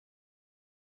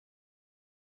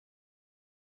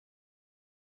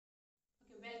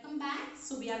back.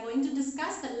 So we are going to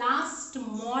discuss the last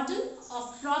model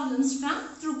of problems from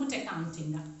throughput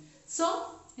accounting. So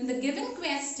in the given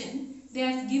question, they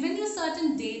have given you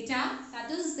certain data, that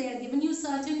is they have given you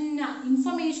certain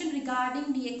information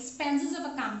regarding the expenses of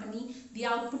a company, the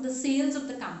output, the sales of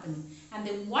the company. And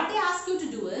then what they ask you to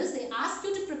do is, they ask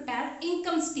you to prepare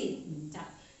income statement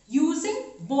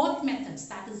using both methods,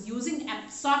 that is using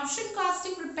absorption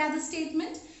costing, prepare the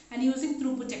statement, and using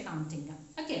throughput accounting.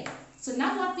 Okay, so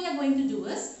now what we are going to do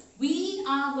is, we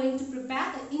are going to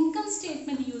prepare the income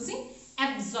statement using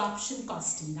absorption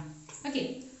costing.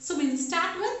 Okay, so we'll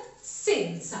start with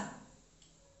sales.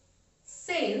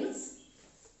 Sales,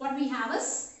 what we have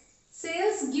is,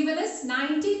 sales given is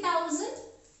 90,000,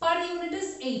 per unit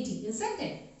is 80, isn't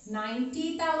it?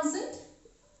 90,000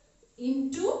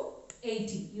 into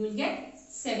 80, you will get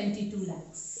 72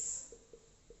 lakhs.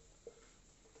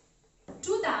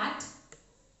 To that,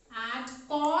 add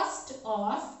cost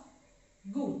of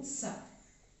goods,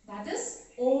 that is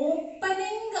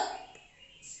opening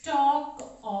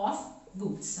stock of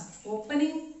goods,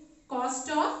 opening cost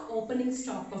of opening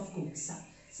stock of goods.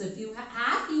 So if you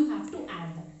have to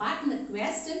add that, but in the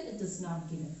question it is not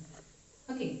given.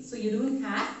 Okay, so you don't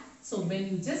have, so when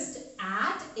you just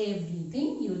add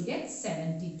everything, you will get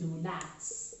 72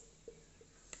 lakhs.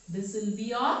 This will be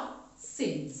your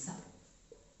sales.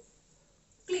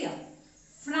 Clear?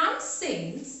 From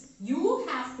sales, you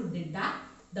have to deduct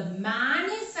the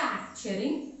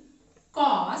manufacturing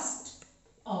cost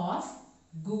of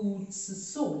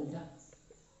goods sold.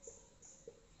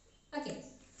 Okay,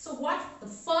 so what the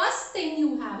first thing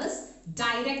you have is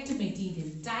direct material.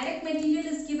 Direct material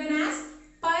is given as,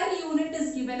 per unit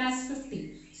is given as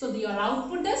 50. So your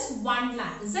output is 1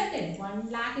 lakh, isn't it? 1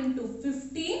 lakh into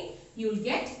 15, you will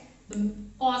get the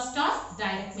cost of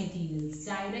direct materials.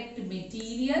 Direct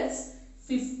materials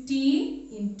 15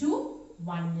 into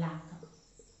 1 lakh.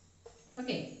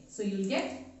 Okay, so you will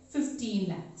get 15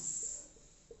 lakhs.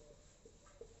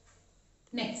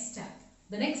 Next,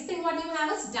 the next thing what you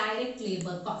have is direct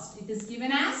labor cost. It is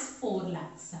given as 4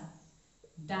 lakhs.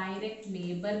 Direct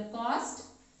labor cost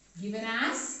given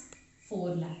as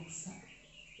 4 lakhs.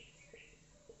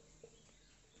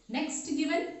 Next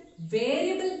given,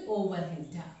 variable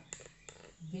overhead.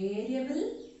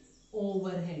 Variable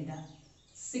overhead.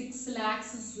 6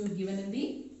 lakhs is given in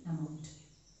the amount.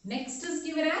 Next is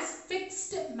given as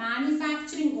fixed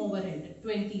manufacturing overhead,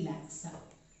 20 lakhs.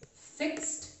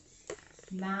 Fixed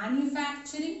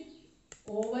manufacturing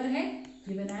overhead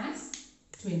given as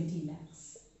 20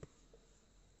 lakhs.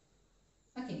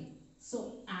 Okay,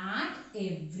 so add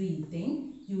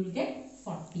everything, you will get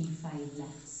 45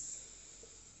 lakhs.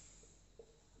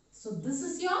 So this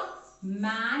is your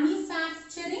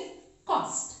manufacturing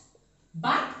cost.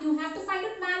 But you have to find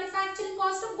out manufacturing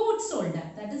cost of goods sold.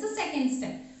 That is the second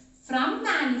step. From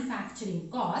manufacturing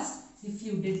cost, if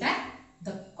you deduct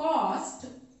the cost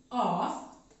of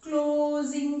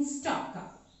closing stock,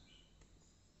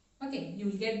 okay, you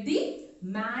will get the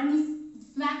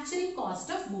manufacturing cost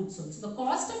of goods sold. So the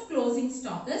cost of closing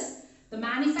stock is, the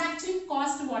manufacturing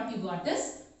cost what you got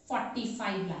is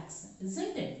 45 lakhs,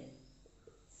 isn't it?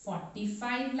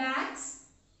 45 lakhs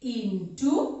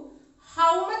into,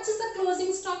 how much is the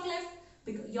closing stock left?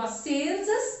 Because your sales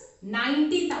is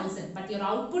 90,000, but your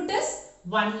output is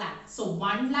 1 lakh. So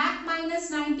 1 lakh minus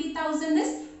 90,000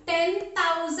 is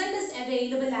 10,000 is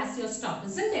available as your stock,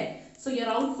 isn't it? So your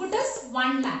output is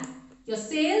 1 lakh. Your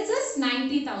sales is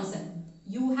 90,000.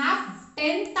 You have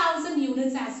 10,000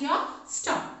 units as your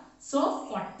stock. So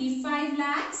 45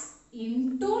 lakhs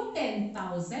into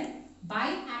 10,000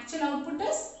 by actual output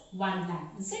is 1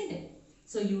 lakh, isn't it?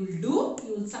 So you will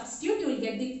substitute, you will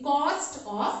get the cost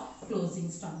of closing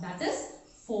stock, that is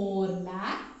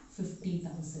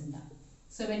 4,50,000.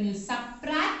 So when you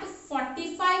subtract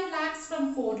 45 lakhs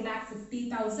from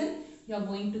 4,50,000, you are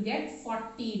going to get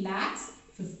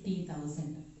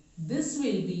 40,50,000. This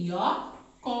will be your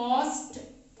cost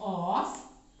of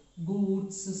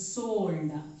goods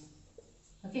sold.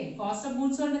 Okay, cost of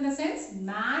goods sold in the sense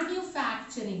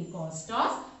manufacturing cost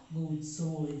of goods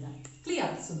sold.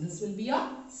 Clear? So this will be your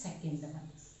second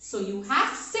one. So you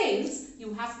have sales,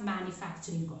 you have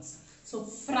manufacturing cost. So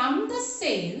from the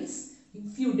sales,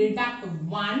 if you deduct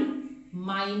 1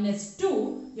 minus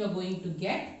 2, you are going to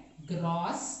get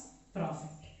gross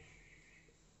profit.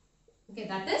 Okay,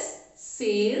 that is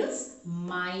sales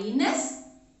minus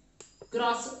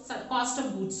gross cost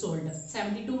of goods sold.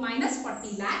 72 minus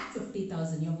 40 lakh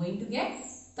 50,000. You are going to get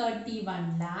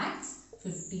 31 lakhs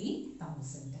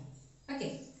 50,000.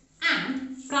 Okay,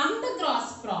 and from the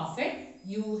gross profit,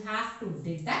 you have to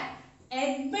deduct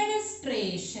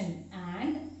administration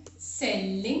and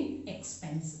selling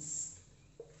expenses.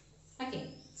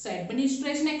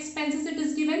 administration expenses it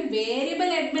is given.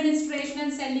 Variable administration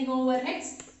and selling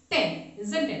overheads 10,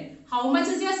 isn't it? How much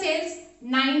is your sales?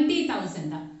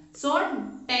 90,000. So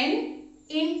 10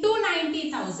 into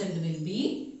 90,000 will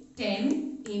be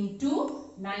 10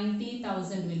 into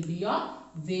 90,000 will be your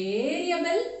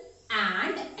variable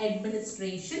and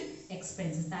administration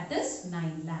expenses, that is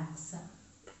 9 lakhs.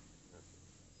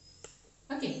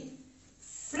 Okay.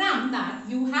 From that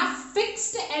you have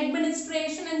fixed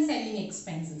administration and selling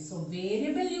expenses. So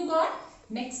variable you got,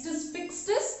 next is fixed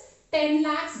is 10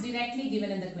 lakhs directly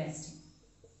given in the question.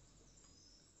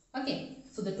 Okay.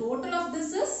 So the total of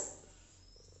this is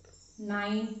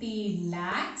 90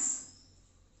 lakhs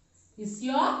is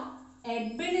your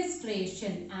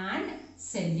administration and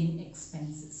selling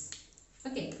expenses.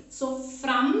 Okay, so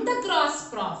from the gross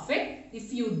profit,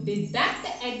 if you deduct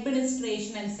the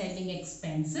administration and selling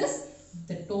expenses,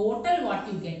 the total what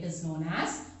you get is known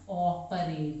as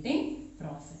operating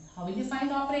profit. How will you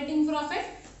find operating profit?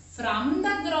 From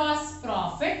the gross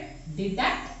profit,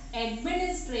 deduct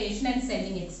administration and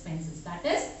selling expenses. That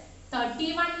is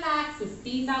 31 lakh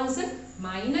 50,000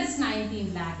 minus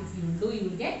 19 lakh. If you do, you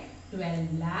will get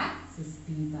 12 lakh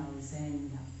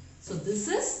 50,000. So this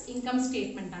is income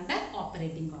statement under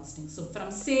operating costing. So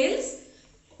from sales,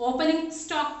 opening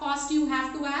stock cost you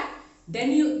have to add.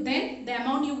 Then the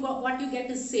amount you got, what you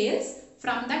get is sales.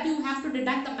 From that you have to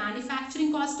deduct the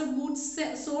manufacturing cost of goods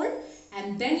sold,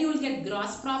 and then you will get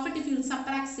gross profit if you will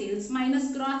subtract sales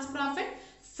minus gross profit.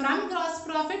 From gross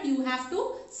profit you have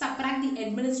to subtract the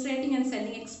administrating and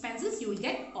selling expenses, you will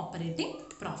get operating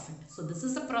profit. So this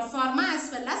is the pro forma as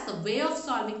well as the way of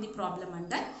solving the problem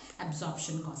under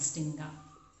absorption costing.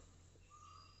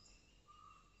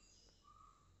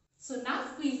 So now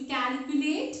we will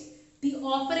calculate the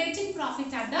operating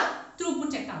profit under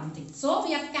throughput accounting. So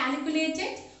we have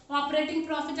calculated operating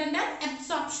profit under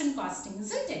absorption costing,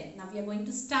 isn't it? Now we are going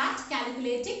to start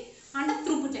calculating under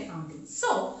throughput accounting.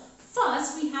 So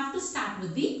first we have to start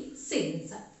with the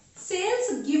sales.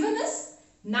 Sales given is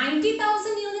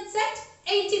 90,000 units at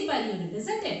 80 per unit,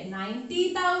 isn't it?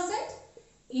 90,000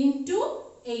 into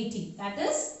 80, that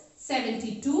is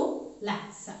 72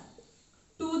 lakhs.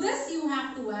 To this you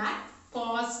have to add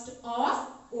cost of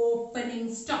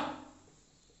opening stock.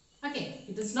 Okay,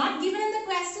 it is not given in the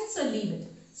question, so leave it.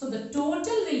 So the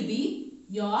total will be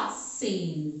your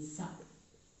sales.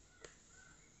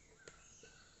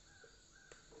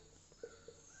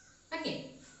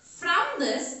 Okay, from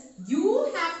this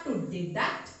you have to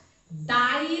deduct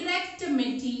direct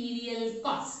material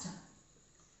cost,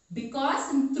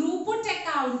 because in throughput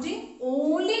accounting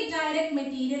only direct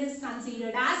material is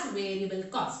considered as variable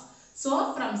cost.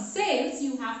 So from sales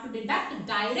you have to deduct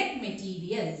direct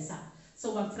materials.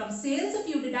 So from sales if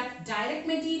you deduct direct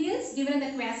materials, given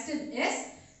in the question is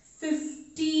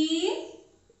 15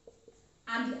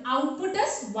 and the output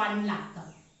is 1 lakh.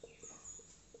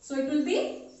 So it will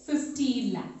be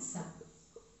 15 lakhs.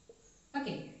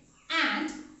 Okay, and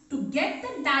to get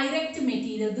the direct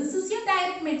material, this is your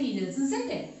direct materials, isn't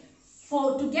it?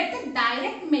 To get the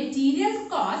direct material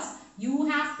cost, you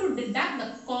have to deduct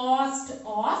the cost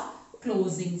of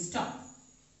closing stock.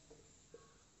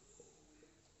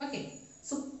 Okay,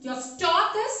 so your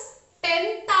stock is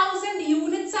 10,000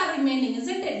 units are remaining,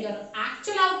 isn't it? Your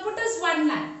actual output is 1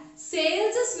 lakh.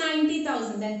 Sales is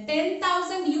 90,000, then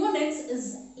 10,000 units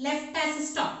is left as a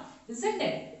stock, isn't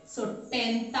it? So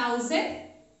 10,000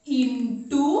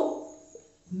 into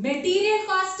material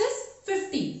cost is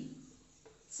 50.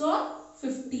 So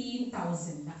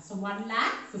 15,000. So 1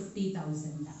 lakh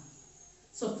 50,000.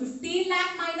 So 15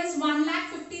 lakh minus 1 lakh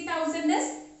 50,000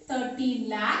 is 13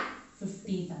 lakh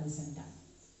 50,000.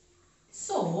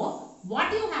 So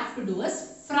what you have to do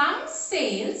is from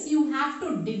sales you have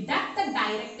to deduct the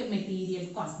direct material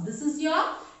cost. This is your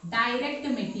direct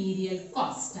material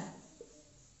cost.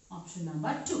 Option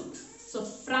number 2. So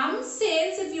from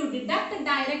sales if you deduct the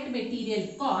direct material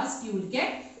cost, you will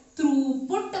get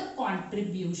throughput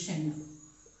contribution.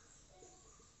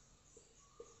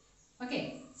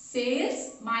 Okay,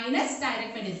 sales minus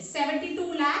direct material,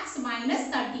 72 lakhs minus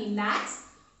 13 lakhs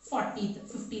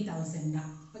 50,000.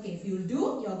 Okay, if you will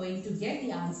do, you are going to get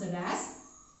the answer as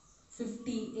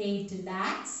 58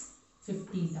 lakhs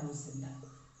 50,000.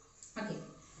 Okay,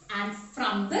 and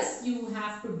from this you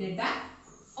have to deduct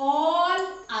all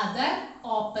other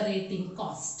operating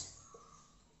cost.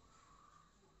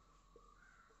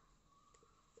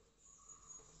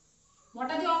 What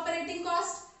are the operating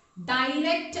costs?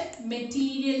 Direct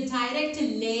material, direct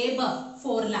labor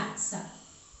 4 lakhs.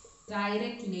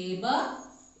 Direct labor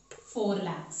 4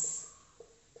 lakhs.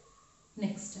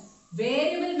 Next,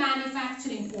 variable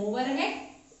manufacturing overhead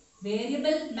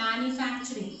Variable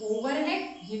manufacturing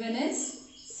overhead given is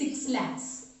 6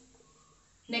 lakhs.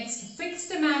 Next,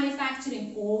 fixed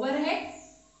manufacturing overhead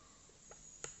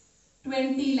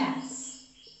 20 lakhs.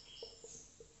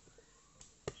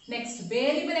 Next,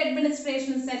 variable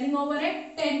administration and selling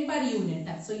overhead 10 per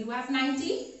unit. So you have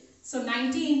 90. So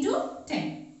 90 into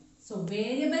 10. So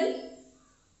variable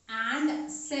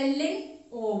and selling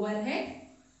overhead.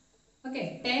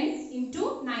 Okay, 10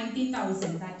 into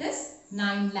 90,000, that is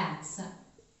 9 lakhs.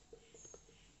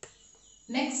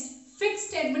 Next,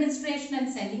 fixed administration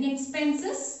and selling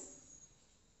expenses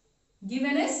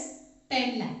given is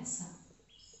 10 lakhs.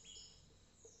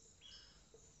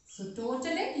 So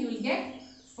total it you will get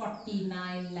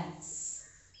 49 lakhs.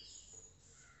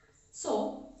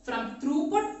 So from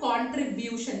throughput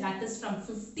contribution, that is from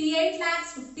 58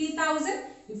 lakhs 50,000,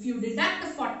 if you deduct the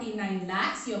 49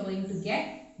 lakhs, you are going to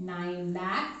get 9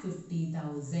 lakh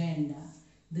 50,000.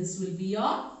 This will be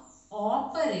your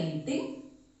operating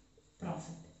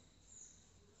profit.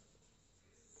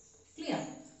 Clear?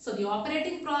 So the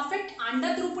operating profit under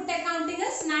throughput accounting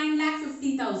is 9 lakh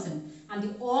 50,000. And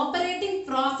the operating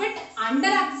profit under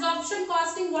absorption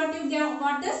costing, what you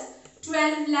got is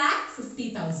 12 lakh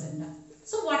 50,000.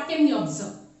 So what can you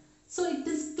observe? So it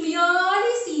is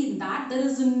clearly seen that there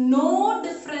is no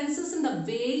differences in the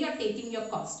way you are taking your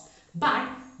cost. But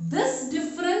this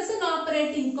difference in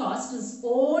operating cost is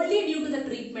only due to the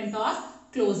treatment of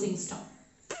closing stock.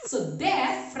 So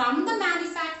there, from the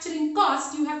manufacturing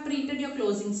cost, you have treated your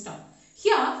closing stock.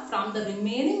 Here, from the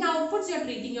remaining outputs, you are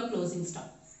treating your closing stock.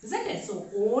 Isn't it? So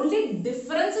only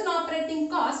difference in operating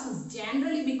cost is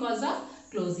generally because of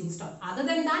closing stock. Other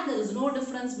than that, there is no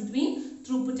difference between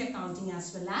throughput accounting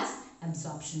as well as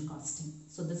absorption costing.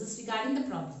 So this is regarding the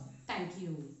problem. Thank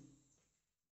you.